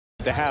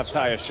to have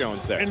Tyus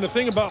Jones there. And the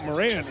thing about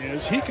Moran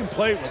is he can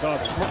play with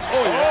others.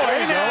 Oh,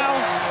 yeah,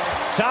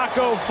 now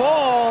Tacko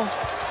Fall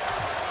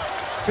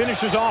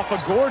finishes off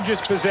a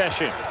gorgeous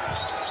possession.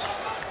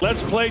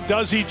 Let's play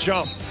Does He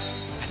Jump?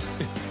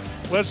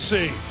 Let's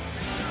see.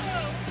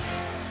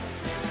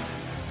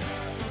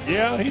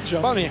 Yeah, he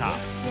jumped. Bunny hop.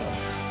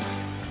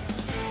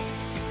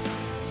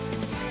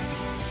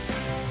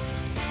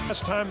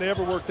 Last time they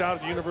ever worked out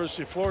at the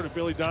University of Florida,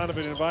 Billy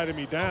Donovan invited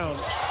me down.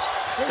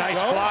 Nice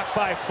block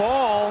by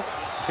Fall,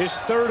 his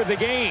third of the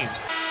game.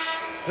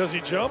 Does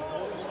he jump?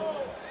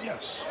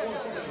 Yes.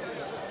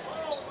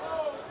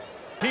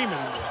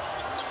 Heeman.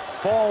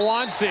 Fall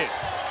wants it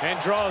and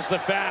draws the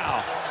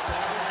foul.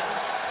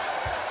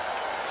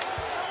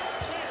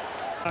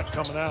 Not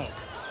coming out.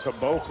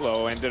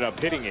 Caboclo ended up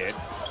hitting it.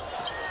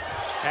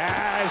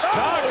 As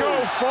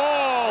Tacko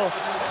Fall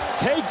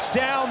takes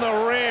down the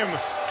rim.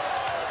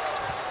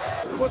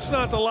 What's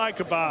not to like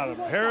about him?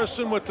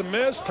 Harrison with the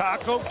miss.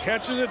 Tacko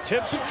catches it,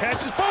 tips it,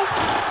 catches. Boom!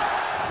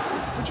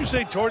 Would you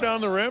say tore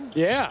down the rim?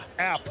 Yeah.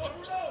 Apt.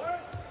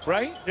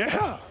 Right?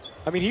 Yeah.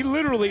 I mean, he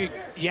literally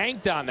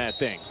yanked on that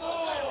thing.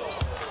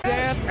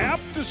 Damn,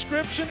 apt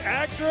description,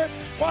 accurate.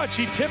 Watch,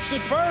 he tips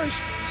it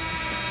first.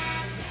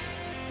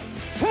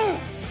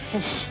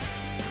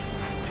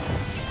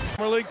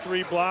 Summer League,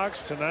 3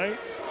 blocks tonight.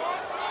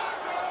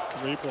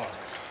 3 blocks.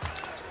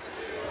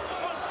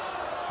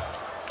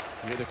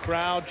 Hear the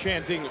crowd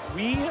chanting,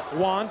 "We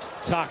want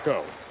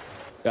Tacko."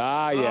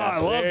 Ah, yes. I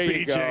love there BJ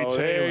you go. Taylor.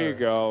 There you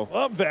go.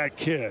 Love that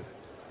kid.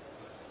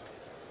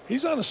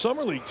 He's on a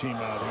Summer League team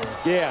out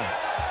here. Yeah.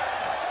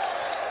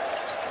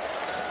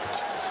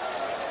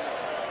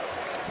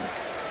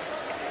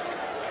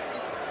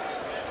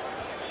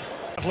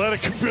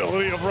 Athletic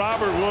ability of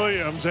Robert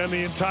Williams and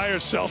the entire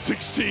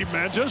Celtics team,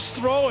 man. Just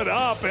throw it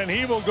up and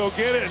he will go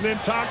get it. And then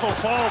Tacko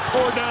Fall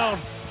tore down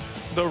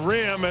the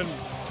rim. And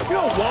you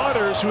know,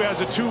 Waters, who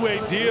has a 2-way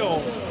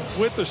deal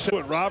with the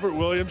what Robert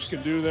Williams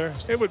can do there,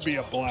 it would be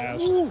a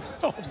blast. Ooh.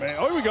 Oh, man.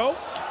 Oh, here we go.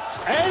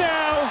 Hey,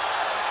 now.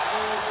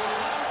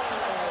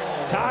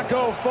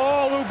 Tacko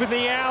Fall loop in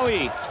the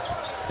alley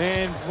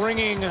and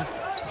bringing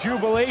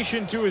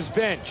jubilation to his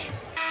bench.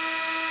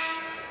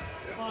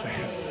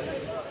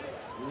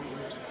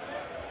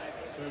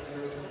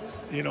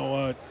 You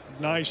know,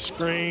 nice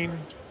screen,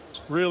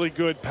 really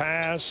good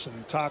pass,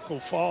 and Tacko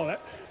Fall. That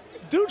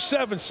dude's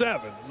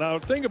 7'7". Now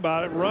think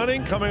about it: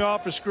 running, coming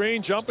off a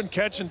screen, jumping,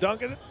 catching,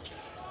 dunking.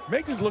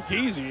 Make it look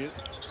easy.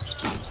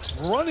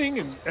 Running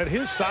and at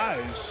his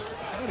size,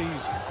 not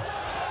easy.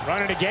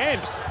 Running again,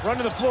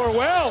 running the floor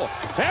well,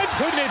 and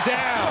putting it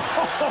down.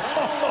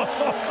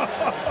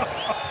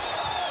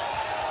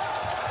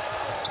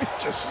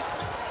 Just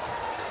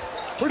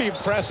pretty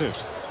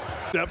impressive.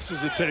 Steps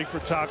does it take for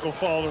Tacko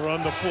Fall to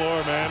run the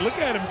floor, man? Look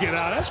at him get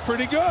out. That's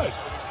pretty good.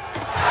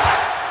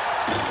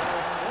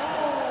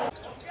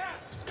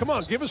 Come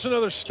on, give us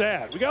another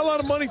stat. We got a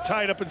lot of money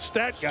tied up in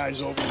stat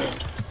guys over there.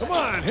 Come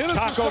on, hit us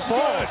Tacko with something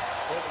Fall. good.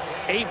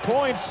 8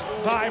 points,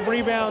 5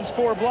 rebounds,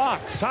 4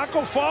 blocks.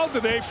 Tacko Fall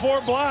today,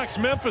 4 blocks.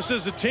 Memphis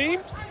as a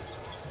team,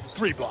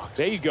 3 blocks.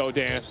 There you go,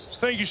 Dan.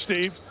 Thank you,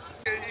 Steve.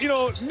 You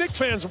know, Knick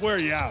fans will wear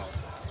you out.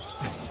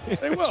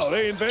 They will.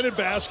 They invented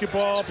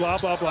basketball, blah,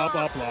 blah, blah,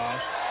 blah, blah.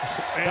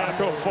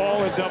 Tacko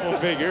Fall in double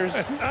figures.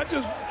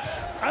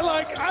 I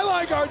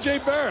like R.J.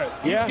 Barrett.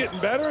 He's getting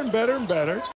better and better and better.